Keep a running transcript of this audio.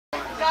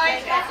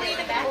Guys, don't lean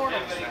in the corners.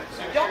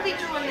 Don't be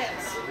doing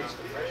this.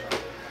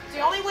 It's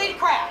the only way to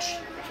crash.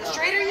 The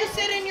straighter you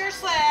sit in your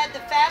sled, the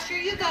faster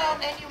you go,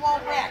 and you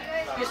won't wreck.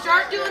 You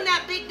start doing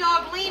that big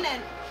dog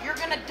leaning, you're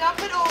going to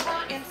dump it over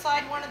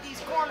inside one of these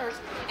corners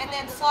and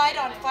then slide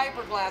on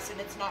fiberglass,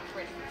 and it's not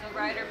pretty. So,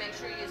 Ryder, make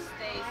sure you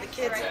stay The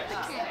kids. straight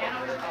up.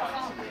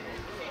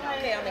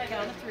 Okay, on the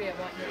count of 3, I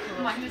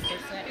want you to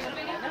come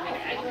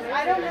on.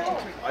 I don't know.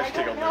 I should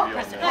take a video on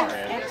that,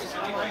 man.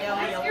 Come on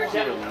down, Neil. She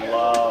would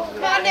love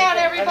Come on down,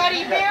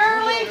 everybody.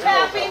 Barely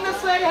tapping the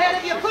sled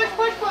ahead of you. Push,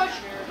 push, push.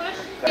 Push.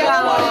 Get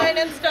the line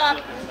and stop.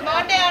 Come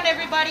on down,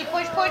 everybody.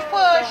 Push, push,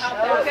 push.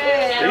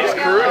 Okay. He's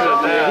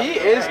cruising now. He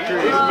is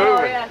cruising. He's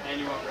moving.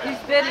 He's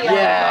video.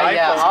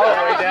 Yeah.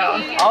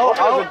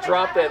 I'll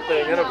drop that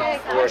thing. It'll be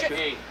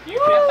fortunate.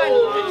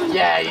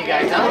 Yeah, you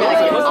guys.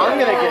 I'm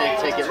gonna get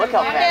a ticket. Look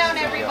how Come fast. down,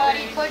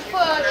 everybody. Push,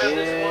 push.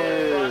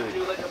 Dude.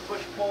 Do like a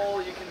push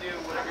pull, you can do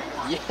whatever you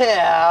want.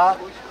 Yeah.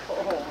 Push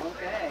pull,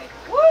 okay.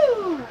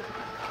 Woo!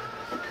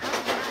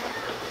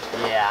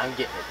 Yeah, I'm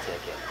getting a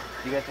ticket.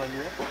 You guys want to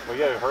do it? We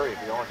gotta hurry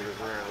if you don't want to, because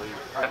we're gonna leave.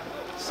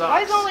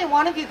 Why is only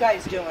one of you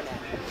guys doing it?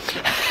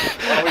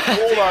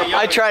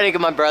 I try to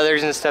get my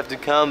brothers and stuff to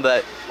come,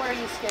 but Were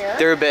you scared?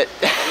 they're a bit.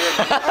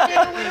 Are they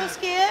a little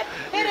scared?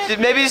 Hit it.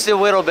 Maybe just a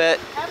little bit.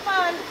 Have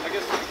fun. I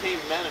guess we came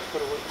men and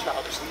put a wood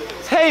chops in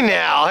this. Hey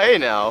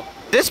now.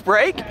 This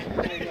break?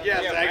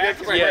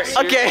 Yes.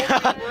 Okay.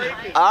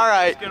 All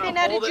right. Okay,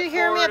 now did you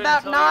hear me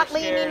about not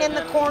leaning in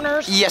the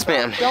corners? Yes,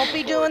 ma'am. Don't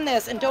be doing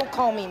this, and don't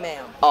call me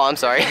ma'am. Oh, I'm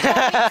sorry.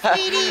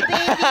 Sweetie,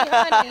 baby,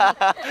 honey.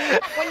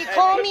 When you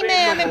call me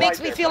ma'am, it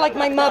makes me feel like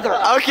my mother.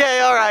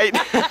 Okay, all right.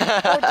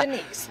 Or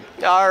Denise.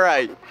 All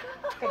right.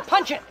 Okay,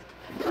 punch it.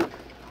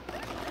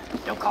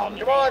 Don't call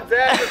me. Come on,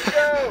 Zach, let's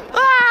go.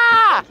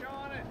 Ah!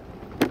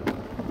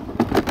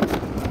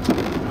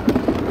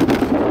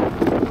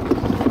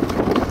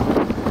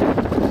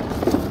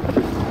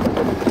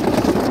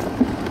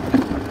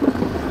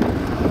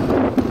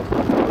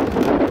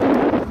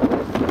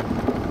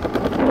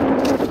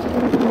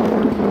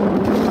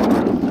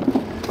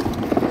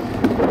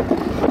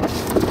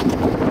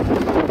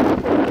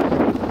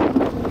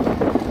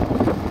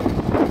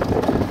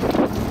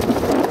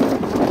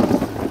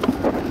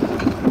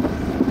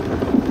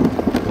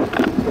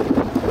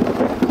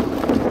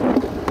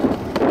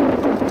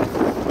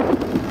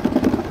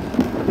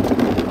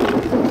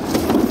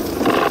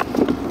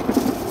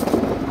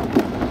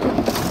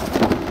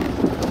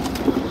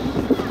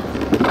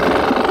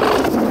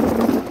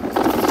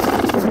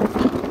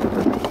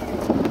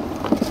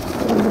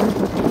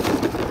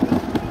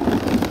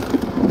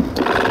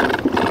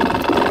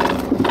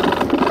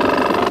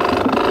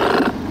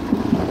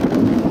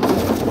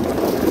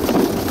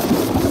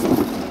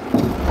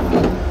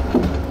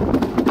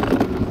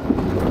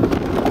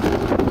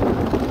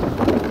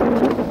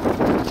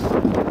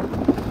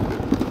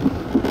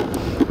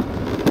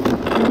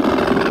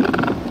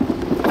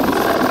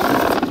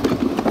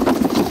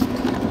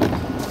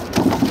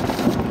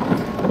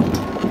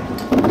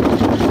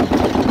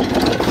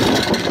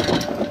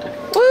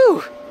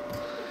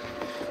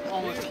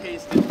 Almost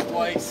cased it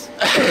twice.